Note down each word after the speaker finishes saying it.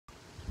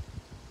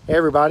Hey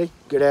everybody,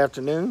 good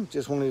afternoon.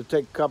 Just wanted to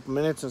take a couple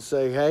minutes and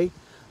say hey.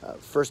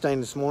 First thing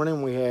this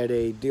morning we had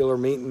a dealer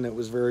meeting that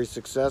was very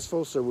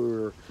successful, so we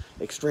were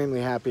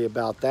extremely happy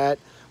about that.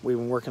 We've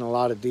been working a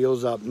lot of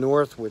deals up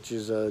north, which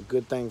is a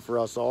good thing for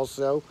us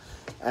also.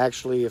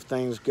 Actually, if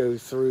things go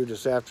through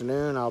this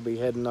afternoon, I'll be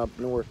heading up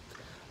north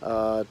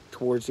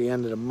towards the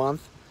end of the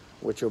month,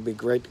 which will be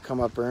great to come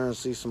up here and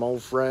see some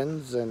old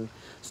friends and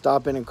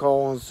stop in and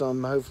call on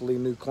some hopefully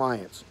new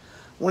clients.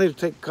 I wanted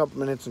to take a couple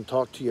minutes and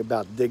talk to you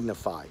about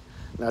DigniFi.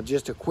 Now,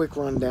 just a quick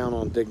rundown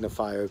on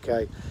DigniFi,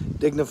 okay?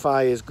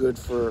 DigniFi is good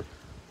for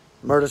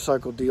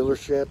motorcycle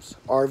dealerships,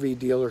 RV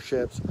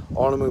dealerships,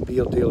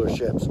 automobile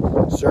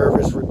dealerships,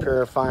 service,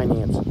 repair,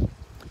 financing.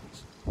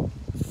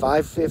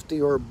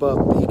 550 or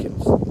above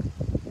beacons.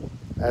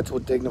 That's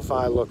what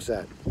DigniFi looks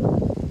at.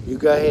 You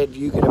go ahead,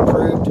 you get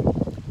approved,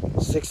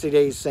 60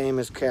 days, same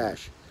as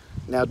cash.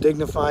 Now,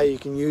 DigniFi, you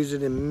can use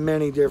it in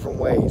many different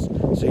ways.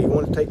 So you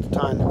want to take the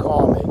time to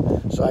call me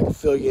so I can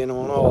fill you in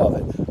on all of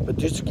it. But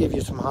just to give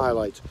you some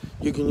highlights,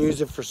 you can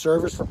use it for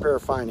service, repair,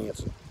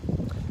 financing.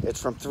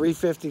 It's from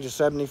 $350 to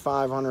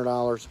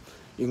 $7,500.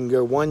 You can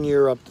go 1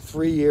 year up to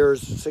 3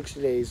 years,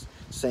 60 days,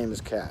 same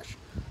as cash.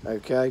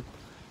 Okay?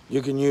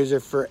 You can use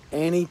it for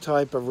any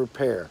type of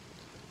repair.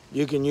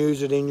 You can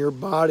use it in your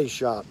body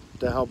shop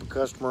to help a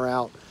customer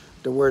out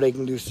to where they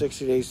can do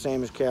 60 days,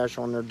 same as cash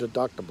on their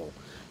deductible.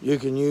 You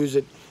can use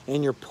it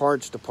in your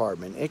parts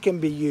department. It can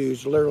be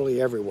used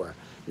literally everywhere.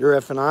 Your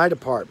F&I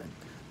department.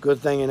 Good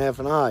thing in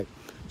F&I.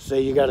 Say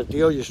you got a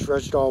deal, you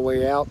stretch it all the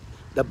way out,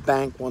 the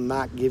bank will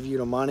not give you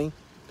the money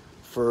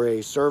for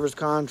a service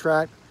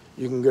contract.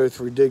 You can go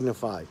through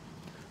DigniFi.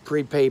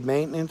 Prepaid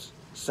maintenance,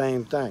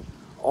 same thing.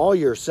 All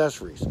your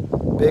accessories.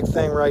 Big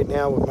thing right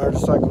now with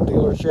motorcycle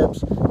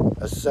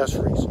dealerships,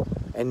 accessories.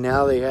 And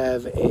now they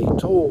have a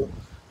tool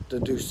to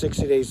do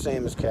 60 days,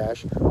 same as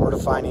cash, or to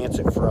finance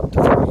it for up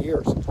to 3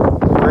 years.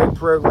 Great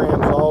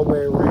programs all the way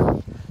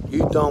around.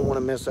 You don't want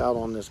to miss out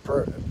on this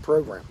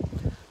program.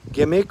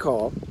 Give me a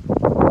call.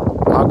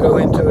 I'll go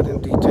into it in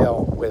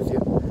detail with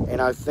you,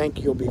 and I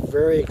think you'll be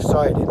very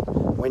excited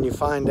when you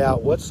find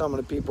out what some of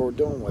the people are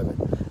doing with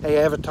it. Hey,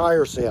 I have a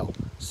tire sale,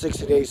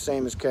 60 days,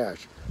 same as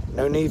cash.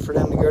 No need for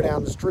them to go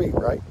down the street,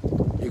 right?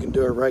 You can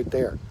do it right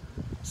there.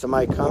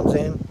 Somebody comes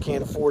in,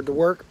 can't afford to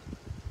work.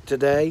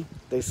 Today,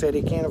 they say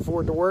they can't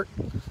afford to work.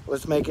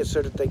 Let's make it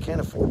so that they can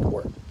afford to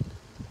work.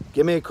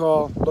 Give me a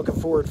call. Looking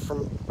forward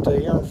to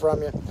hearing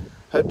from you.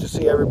 Hope to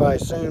see everybody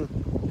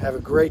soon. Have a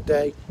great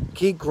day.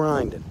 Keep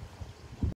grinding.